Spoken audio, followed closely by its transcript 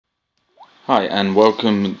Hi and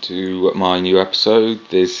welcome to my new episode.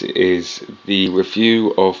 This is the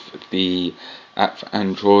review of the app for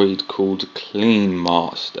Android called Clean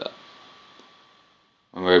Master.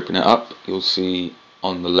 When we open it up, you'll see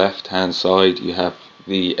on the left hand side you have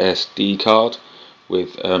the SD card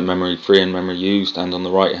with memory free and memory used, and on the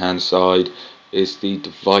right hand side is the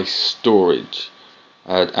device storage.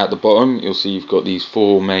 At the bottom you'll see you've got these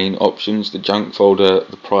four main options: the junk folder,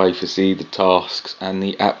 the privacy, the tasks and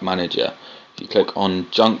the app manager. If you click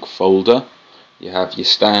on junk folder, you have your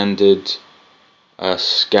standard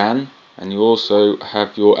scan, and you also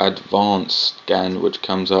have your advanced scan, which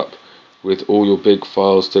comes up with all your big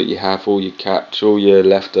files that you have, all your cache, all your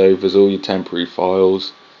leftovers, all your temporary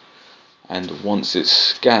files. And once it's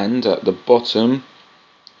scanned, at the bottom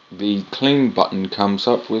the clean button comes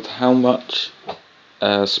up with how much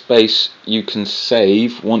space you can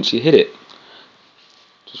save once you hit it.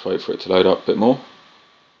 Just wait for it to load up a bit more.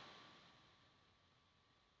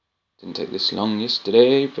 Didn't take this long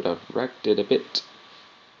yesterday, but I've racked it a bit.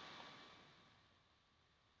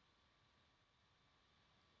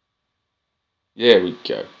 There we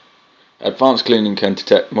go. Advanced cleaning can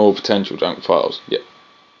detect more potential junk files. Yep.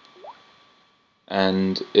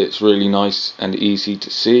 And it's really nice and easy to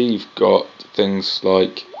see. You've got things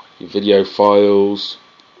like your video files,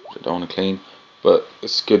 which I don't want to clean, but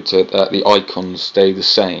it's good that the icons stay the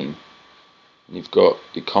same. And you've got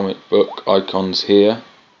your comic book icons here.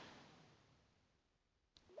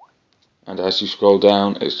 And as you scroll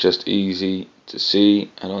down, it's just easy to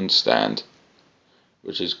see and understand,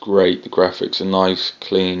 which is great. The graphics are nice,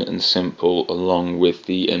 clean and simple, along with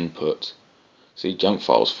the input. See, junk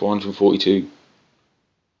files 442.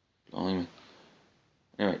 Blimey.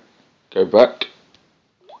 Anyway, go back,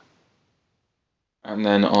 and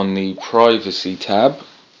then on the privacy tab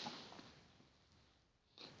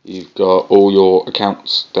you've got all your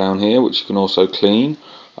accounts down here, which you can also clean.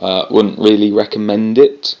 Wouldn't really recommend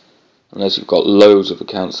it unless you've got loads of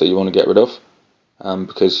accounts that you want to get rid of,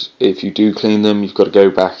 because if you do clean them, you've got to go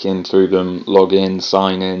back in through them, log in,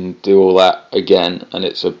 sign in, do all that again, and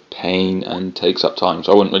it's a pain and takes up time.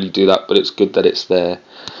 So I wouldn't really do that, but it's good that it's there.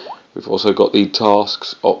 We've also got the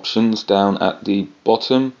tasks options down at the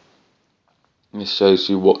bottom. This shows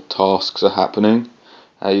you what tasks are happening.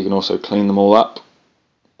 You can also clean them all up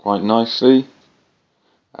quite nicely.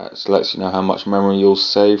 It lets you know how much memory you'll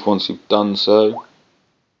save once you've done so.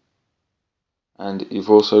 And you've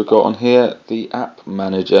also got on here the app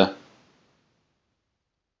manager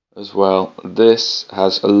as well. This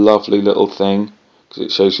has a lovely little thing because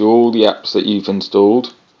it shows you all the apps that you've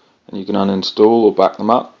installed, and you can uninstall or back them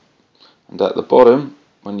up. And at the bottom,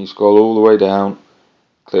 when you scroll all the way down,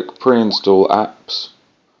 click pre-install apps,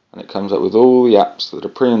 and it comes up with all the apps that are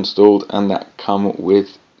pre-installed and that come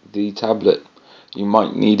with the tablet. You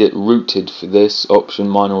might need it rooted for this option.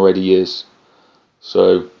 Mine already is,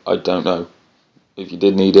 so I don't know. If you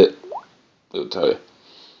did need it, it'll tell you.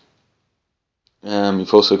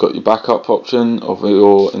 You've also got your backup option of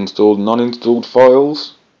your installed and non-installed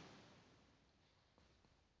files,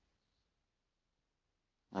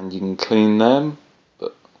 and you can clean them,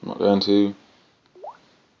 but I'm not going to.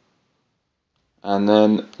 And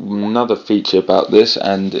then another feature about this,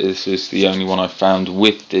 and this is the only one I've found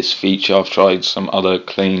with this feature. I've tried some other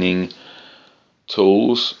cleaning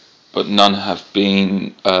tools, but none have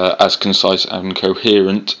been as concise and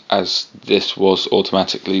coherent as this was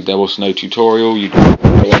automatically. There was no tutorial. You go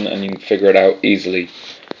on and you can figure it out easily.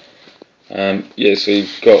 So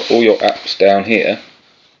you've got all your apps down here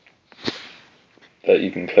that you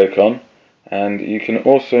can click on, and you can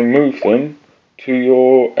also move them to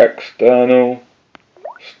your external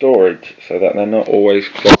storage so that they're not always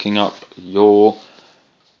clogging up your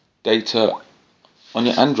data on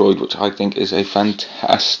your Android, which I think is a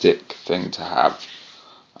fantastic thing to have.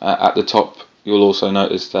 At the top you'll also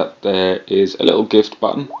notice that there is a little gift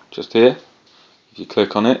button just here. If you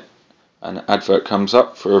click on it, an advert comes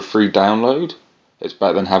up for a free download. It's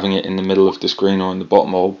better than having it in the middle of the screen or in the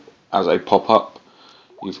bottom or as a pop-up.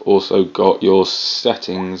 You've also got your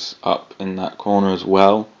settings up in that corner as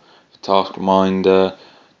well. Task reminder,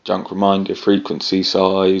 junk reminder, frequency,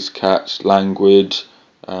 size, cache, language,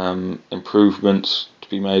 improvements to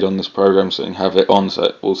be made on this program, so you can have it on so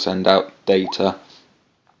it will send out data,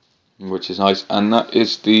 which is nice. And that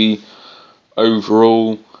is the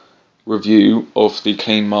overall review of the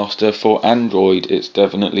Clean Master for Android. It's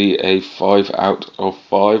definitely a 5 out of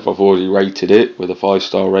 5. I've already rated it with a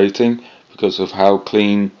 5-star rating because of how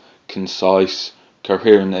clean, concise,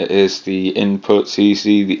 coherent it is. The input's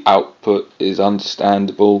easy, the output is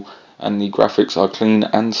understandable, and the graphics are clean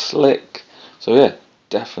and slick. So yeah,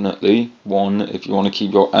 definitely one if you want to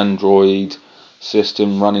keep your Android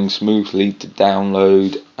system running smoothly to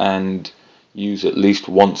download and use at least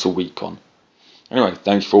once a week on. Anyway,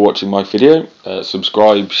 thanks for watching my video.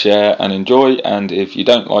 Subscribe, share and enjoy, and if you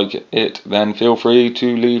don't like it then feel free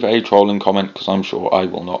to leave a trolling comment because I'm sure I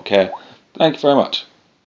will not care. Thank you very much.